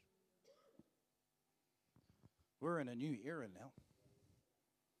church. We're in a new era now.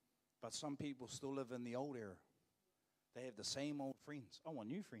 But some people still live in the old era. They have the same old friends. I want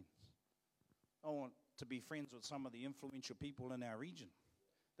new friends. I want to be friends with some of the influential people in our region.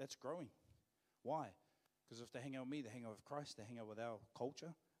 That's growing. Why? Because if they hang out with me, they hang out with Christ, they hang out with our culture,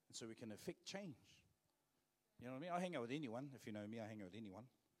 and so we can affect change. You know what I mean? I hang out with anyone. If you know me, I hang out with anyone.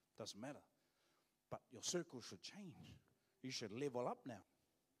 Doesn't matter. But your circle should change. You should level up now.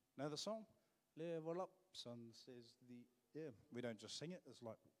 Know the song? Level up, son, says we don't just sing it. It's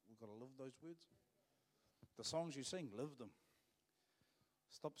like we've got to live those words. The songs you sing, live them.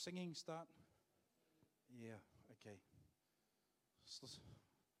 Stop singing, start. Yeah, okay.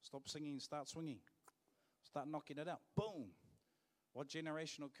 Stop singing, start swinging. Start knocking it out. Boom. What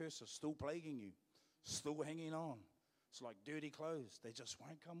generational curse is still plaguing you? Still hanging on. It's like dirty clothes. They just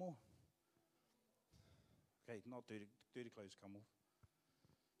won't come off. Okay, not dirty clothes come off.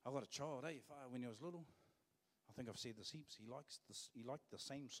 I got a child, when he was little. I think I've said this heaps. He liked the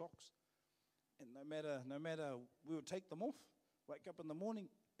same socks. And no matter, we would take them off, wake up in the morning,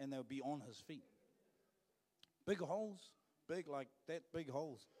 and they would be on his feet. Big holes, big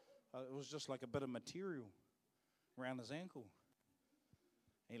holes. It was just like a bit of material around his ankle.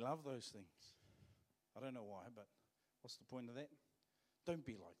 He loved those things. I don't know why, but what's the point of that? Don't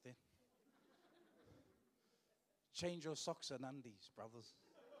be like that. Change your socks and undies, brothers.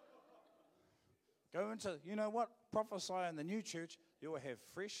 Go into, you know what? Prophesy in the new church, you will have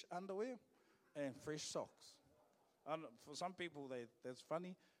fresh underwear and fresh socks. For some people, that's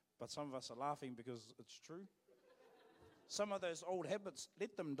funny, but some of us are laughing because it's true. Some of those old habits,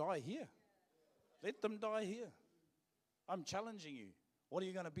 let them die here. Let them die here. I'm challenging you. What are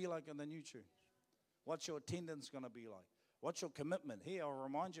you going to be like in the new church? What's your attendance going to be like? What's your commitment? Here, I'll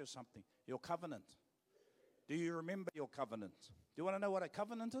remind you of something. Your covenant. Do you remember your covenant? Do you want to know what a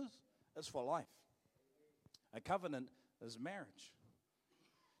covenant is? It's for life. A covenant is marriage.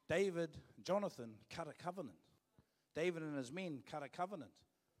 Jonathan cut a covenant. David and his men cut a covenant.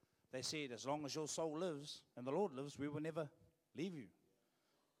 They said, as long as your soul lives and the Lord lives, we will never leave you.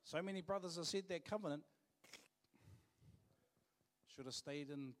 So many brothers have said that covenant should have stayed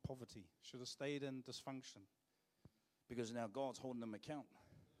in poverty, should have stayed in dysfunction, because now God's holding them account.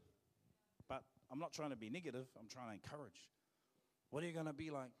 But I'm not trying to be negative. I'm trying to encourage. What are you going to be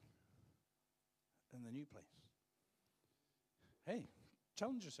like in the new place? Hey,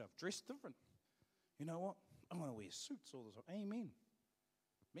 challenge yourself. Dress different. You know what? I'm going to wear suits all the time. Amen.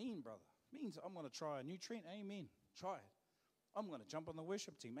 Mean, brother. Means I'm going to try a new trend. Amen. Try it. I'm going to jump on the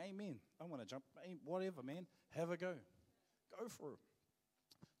worship team. Amen. I'm going to jump. Whatever, man. Have a go. Go for it.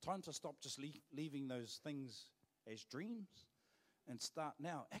 Time to stop just leaving those things as dreams and start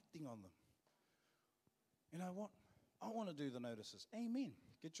now acting on them. You know what? I want to do the notices. Amen.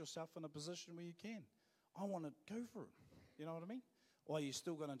 Get yourself in a position where you can. I want to go for it. You know what I mean? Or are you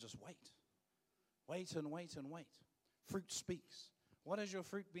still going to just wait? Wait and wait and wait. Fruit speaks. What has your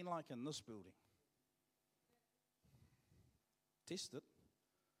fruit been like in this building? Test it.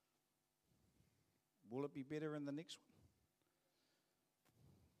 Will it be better in the next one?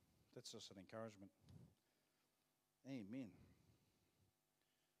 That's just an encouragement. Amen.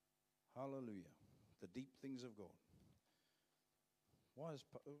 Hallelujah. The deep things of God. Why is,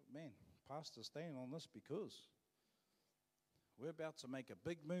 Pastor staying on this? Because we're about to make a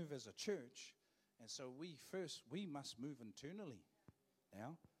big move as a church, and so we must move internally.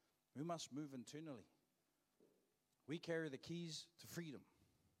 Now, we must move internally. We carry the keys to freedom,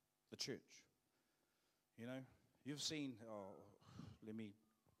 the church. You know, you've seen, let me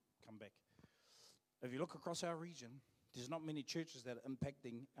come back. If you look across our region, there's not many churches that are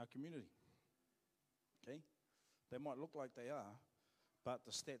impacting our community. Okay? They might look like they are, but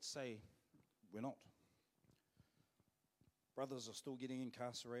the stats say we're not. Brothers are still getting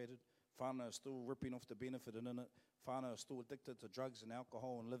incarcerated. Whānau are still ripping off the benefit in it. Whānau are still addicted to drugs and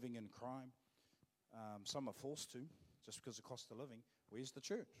alcohol and living in crime. Some are forced to, just because of the cost of living. Where's the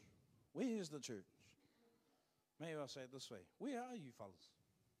church? Where's the church? Maybe I'll say it this way. Where are you, fellas?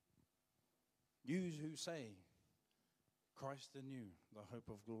 You who say, Christ in you, the hope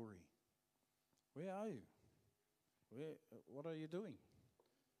of glory. Where are you? What are you doing?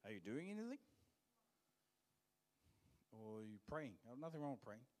 Are you doing anything? Or are you praying? Nothing wrong with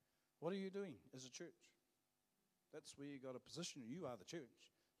praying. What are you doing as a church? That's where you got a position. You are the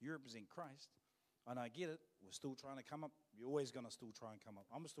church. You represent Christ. And I get it. We're still trying to come up. You're always going to still try and come up.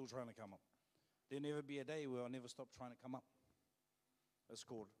 I'm still trying to come up. There'll never be a day where I'll never stop trying to come up. It's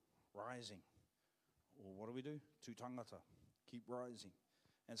called rising. Or what do? Tu tangata. Keep rising.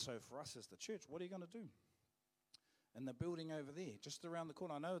 And so for us as the church, what are you going to do? And the building over there, just around the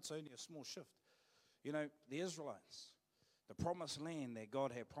corner, I know it's only a small shift. You know, the Israelites, the promised land that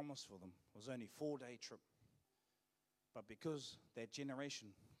God had promised for them was only a 4-day trip. But because that generation,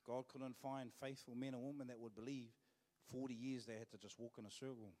 God couldn't find faithful men and women that would believe, 40 years they had to just walk in a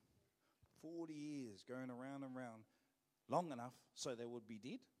circle. 40 years going around and round, long enough so they would be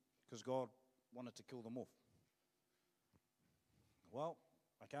dead, because God wanted to kill them off. Well,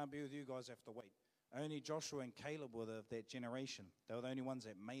 I can't be with you guys, have to wait. Only Joshua and Caleb were of that generation. They were the only ones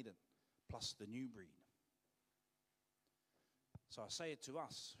that made it, plus the new breed. So I say it to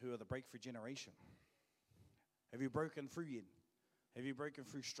us, who are the breakthrough generation. Have you broken through yet? Have you broken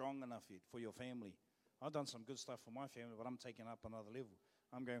through strong enough yet for your family? I've done some good stuff for my family, but I'm taking up another level.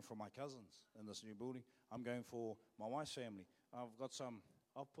 I'm going for my cousins in this new building. I'm going for my wife's family. I've put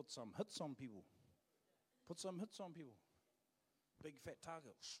some hits on people. Put some hits on people. Big fat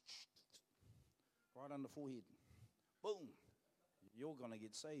target. Right on the forehead. Boom. You're going to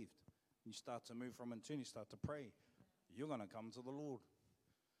get saved. You start to move from internally, start to pray. You're going to come to the Lord.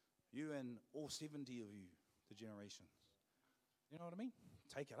 You and all 70 of you, the generations. You know what I mean?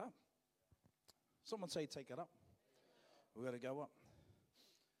 Take it up. Someone say, take it up. We've got to go up.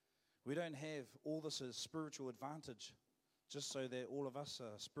 We don't have all this as spiritual advantage just so that all of us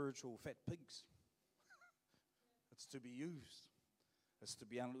are spiritual fat pigs. It's to be used. It's to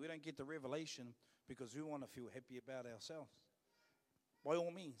be we don't get the revelation because we want to feel happy about ourselves. By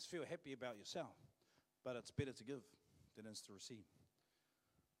all means, feel happy about yourself. But it's better to give than it is to receive.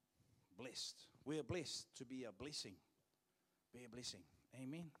 Blessed. We are blessed to be a blessing. Be a blessing.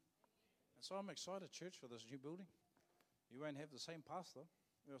 Amen. And so I'm excited, church, for this new building. You won't have the same pastor.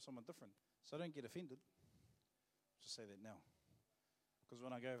 We'll have someone different. So don't get offended. Just say that now. Because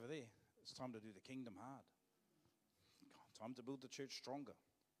when I go over there, it's time to do the kingdom hard. Time to build the church stronger,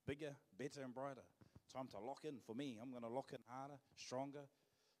 bigger, better, and brighter. Time to lock in. For me, I'm going to lock in harder, stronger,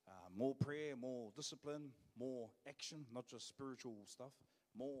 more prayer, more discipline, more action, not just spiritual stuff,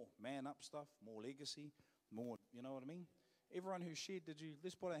 more man-up stuff, more legacy, more, you know what I mean? Everyone who shared,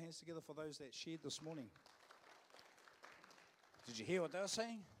 let's put our hands together for those that shared this morning. Did you hear what they were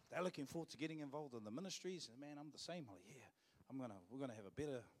saying? They're looking forward to getting involved in the ministries. And man, I'm the same. I'm like, yeah, we're going to have a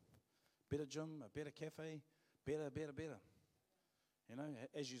better gym, a better cafe, better. You know,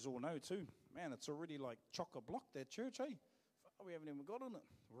 as you all know too, man, it's already like chock-a-block, that church, hey? We haven't even got in it.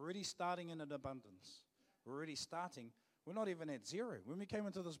 We're already starting in an abundance. We're already starting. We're not even at zero. When we came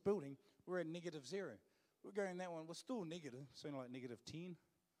into this building, we're at -0. We're going that one. We're still negative, something like -10.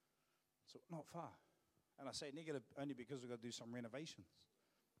 So not far. And I say negative only because we've got to do some renovations.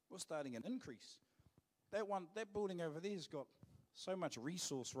 We're starting an increase. That building over there has got so much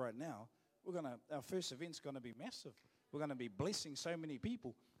resource right now. Our first event's going to be massive. We're going to be blessing so many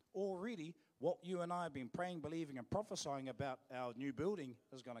people. Already, what you and I have been praying, believing, and prophesying about our new building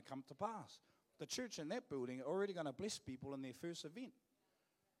is going to come to pass. The church in that building are already going to bless people in their first event.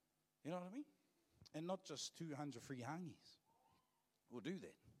 You know what I mean? And not just 200 free hangis. We'll do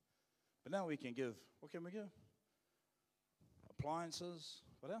that. But now we can give, what can we give? Appliances,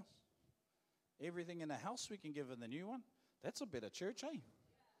 what else? Everything in the house we can give in the new one. That's a better church, eh?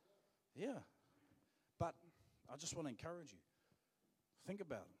 Yeah. But I just want to encourage you. Think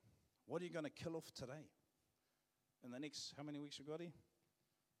about it. What are you going to kill off today? In the next, how many weeks we got here?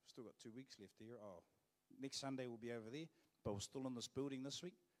 We've still got 2 weeks left here. Oh, next Sunday we'll be over there, but we're still in this building this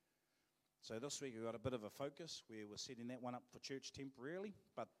week. So this week we've got a bit of a focus where we're setting that one up for church temporarily,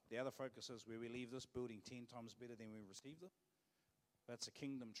 but the other focus is where we leave this building 10 times better than we received it. That's a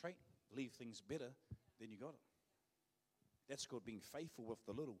kingdom trait. Leave things better than you got it. That's called being faithful with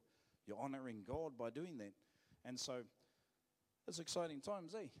the little. You're honoring God by doing that. And so it's exciting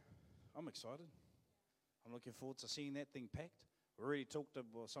times, eh? I'm excited. I'm looking forward to seeing that thing packed. We already talked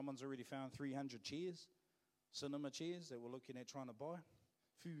about, someone's already found 300 chairs, cinema chairs that we're looking at trying to buy.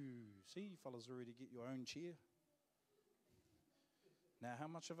 Phew, see, you fellas already get your own chair. Now, how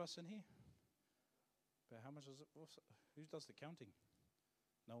much of us in here? But how much is it? Who does the counting?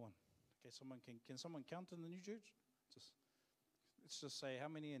 No one. Okay, can someone count in the new church? Let's just say, how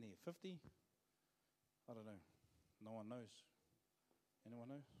many in here? 50? I don't know. No one knows. Anyone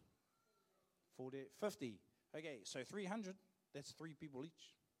knows? 40? 50. Okay, so 300, that's 3 people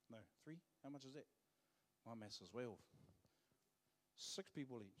each. No, 3? How much is that? My maths is way off. 6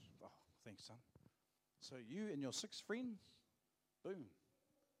 people each. Oh, thanks, son. So you and your 6 friends, boom,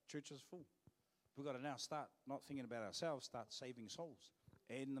 church is full. We've got to now start not thinking about ourselves, start saving souls,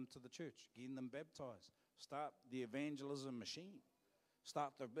 adding them to the church, getting them baptized, start the evangelism machine,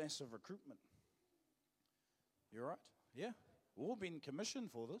 start the massive recruitment. You all right? Yeah. We've all been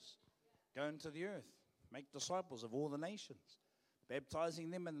commissioned for this. Go into the earth, make disciples of all the nations,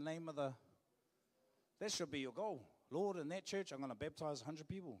 baptizing them in the name of the... That should be your goal. Lord, in that church, I'm going to baptize 100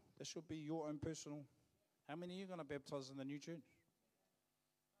 people. That should be your own personal... How many are you going to baptize in the new church?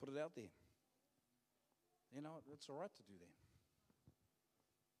 Put it out there. You know, it's all right to do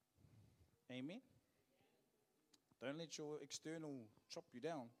that. Amen? Don't let your external chop you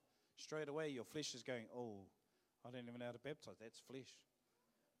down. Straight away, your flesh is going, oh, I don't even know how to baptize. That's flesh.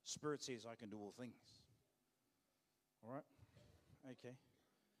 Spirit says, I can do all things. All right? Okay.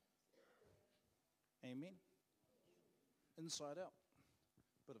 Amen? Inside out.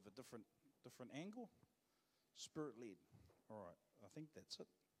 Bit of a different angle. Spirit-led. All right. I think that's it.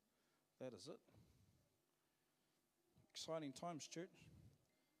 That is it. Exciting times, church.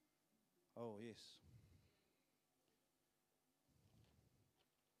 Oh, yes.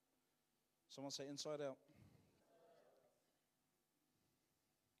 Someone say inside out.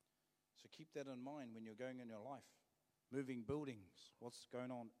 So keep that in mind when you're going in your life. Moving buildings, what's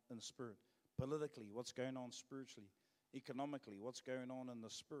going on in the spirit. Politically, what's going on spiritually. Economically, what's going on in the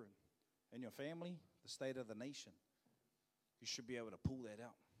spirit. In your family, the state of the nation. You should be able to pull that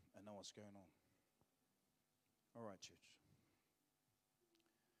out and know what's going on. All right, church.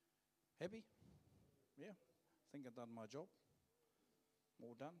 Happy? Yeah. I think I've done my job.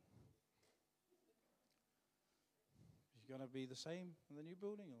 All done. You going to be the same in the new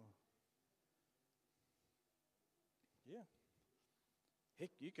building? Or? Yeah. Heck,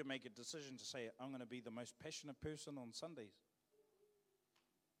 you can make a decision to say, I'm going to be the most passionate person on Sundays.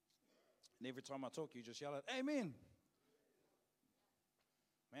 And every time I talk, you just yell out, Amen.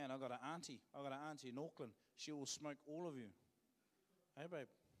 Man, I got an auntie in Auckland. She will smoke all of you. Hey, babe.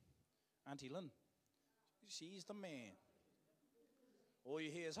 Auntie Lynn. She's the man. All you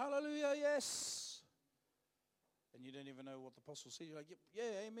hear is, hallelujah, yes. And you don't even know what the apostle said. You're like,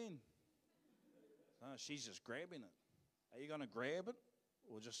 yeah, amen. No, she's just grabbing it. Are you going to grab it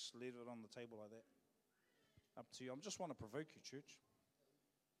or just leave it on the table like that? Up to you. I just want to provoke you, church.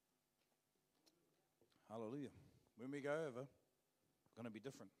 Hallelujah. When we go over, it's going to be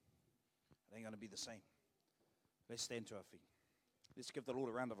different. It ain't going to be the same. Let's stand to our feet. Let's give the Lord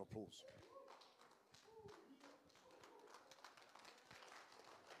a round of applause.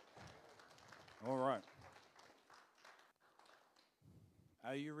 All right.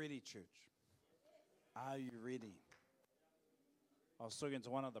 Are you ready, church? Are you ready? I was talking to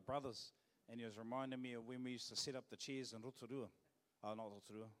one of the brothers, and he was reminding me of when we used to set up the chairs in Rotorua. Oh, not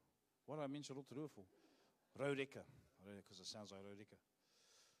Rotorua. What did I mention Rotorua for? Raureka, because it sounds like Raureka.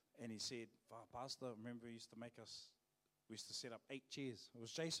 And he said, Pastor, remember we used to set up 8 chairs. It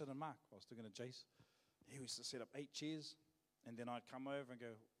was Jason and Mark. I was talking to Jason. He used to set up 8 chairs, and then I'd come over and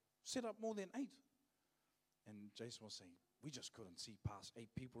go, set up more than 8. And Jason was saying, we just couldn't see past 8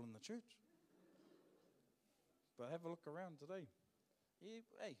 people in the church. But have a look around today. Yeah,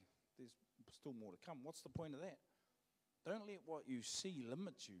 hey, there's still more to come. What's the point of that? Don't let what you see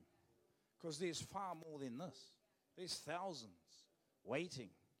limit you, because there's far more than this. There's thousands waiting.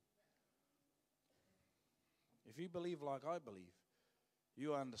 If you believe like I believe,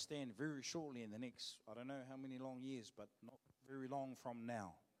 you understand very shortly in the next, I don't know how many long years, but not very long from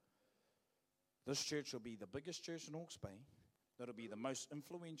now, this church will be the biggest church in Hawke's Bay. That'll be the most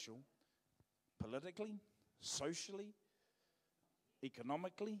influential politically, socially,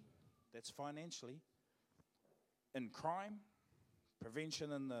 economically, that's financially, in crime,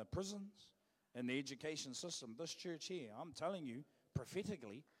 prevention in the prisons, in the education system. This church here, I'm telling you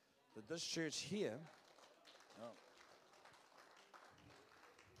prophetically that this church here,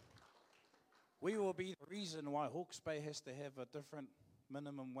 we will be the reason why Hawke's Bay has to have a different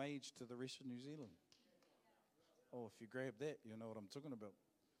minimum wage to the rest of New Zealand. Oh, if you grab that, you know what I'm talking about.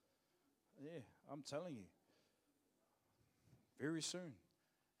 Yeah, I'm telling you. Very soon.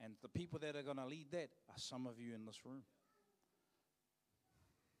 And the people that are going to lead that are some of you in this room.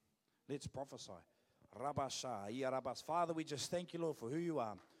 Let's prophesy. Rabasha, Yarabas. Father, we just thank you, Lord, for who you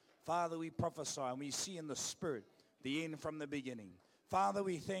are. Father, we prophesy and we see in the Spirit the end from the beginning. Father,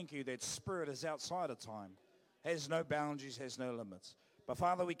 we thank you that Spirit is outside of time, has no boundaries, has no limits. But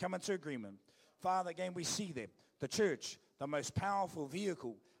Father, we come into agreement. Father, again, we see that the church, the most powerful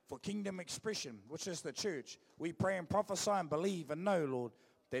vehicle for kingdom expression, which is the church. We pray and prophesy and believe and know, Lord,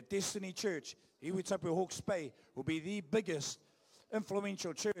 that Destiny Church, IwiTapu Hawke's Bay, will be the biggest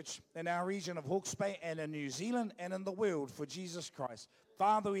influential church in our region of Hawke's Bay and in New Zealand and in the world for Jesus Christ.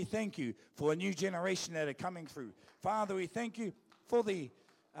 Father, we thank you for a new generation that are coming through. Father, we thank you for the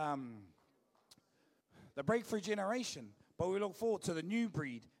breakthrough generation, but we look forward to the new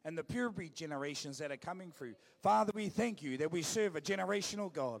breed and the pure breed generations that are coming through. Father, we thank you that we serve a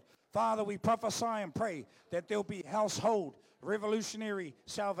generational God. Father, we prophesy and pray that there'll be household revolutionary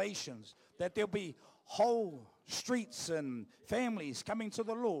salvations, that there'll be whole streets and families coming to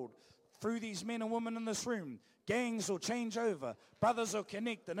the Lord through these men and women in this room. Gangs will change over. Brothers will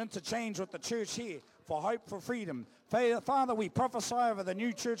connect and interchange with the church here for hope, for freedom. Father, we prophesy over the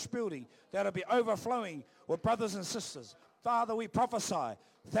new church building that'll be overflowing with brothers and sisters. Father, we prophesy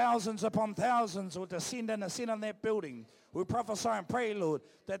thousands upon thousands will descend and ascend on that building. We prophesy and pray, Lord,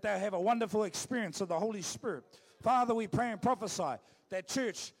 that they'll have a wonderful experience of the Holy Spirit. Father, we pray and prophesy that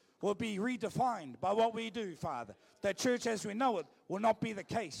church will be redefined by what we do, Father. That church as we know it will not be the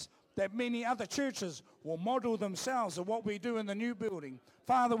case. That many other churches will model themselves of what we do in the new building.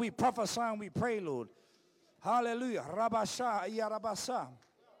 Father, we prophesy and we pray, Lord. Hallelujah. Rabasha, Yarabasa.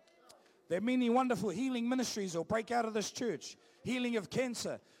 That many wonderful healing ministries will break out of this church. Healing of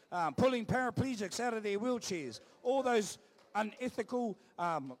cancer, pulling paraplegics out of their wheelchairs. All those unethical,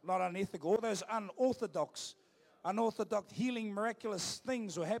 not unethical, all those unorthodox healing, miraculous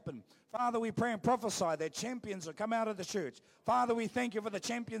things will happen. Father, we pray and prophesy that champions will come out of the church. Father, we thank you for the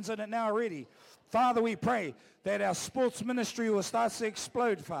champions in it now already. Father, we pray that our sports ministry will start to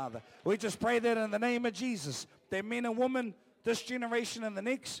explode, Father. We just pray that in the name of Jesus, that men and women, this generation and the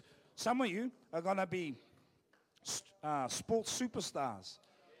next, some of you are going to be sports superstars.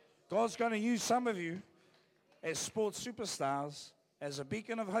 God's going to use some of you as sports superstars, as a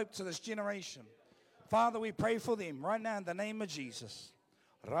beacon of hope to this generation. Father, we pray for them right now in the name of Jesus.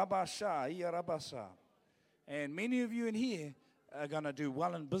 Rabasha, iya rabasa. And many of you in here are going to do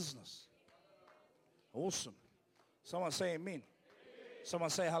well in business. Awesome. Someone say amen. Someone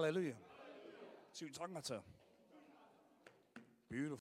say hallelujah. Beautiful.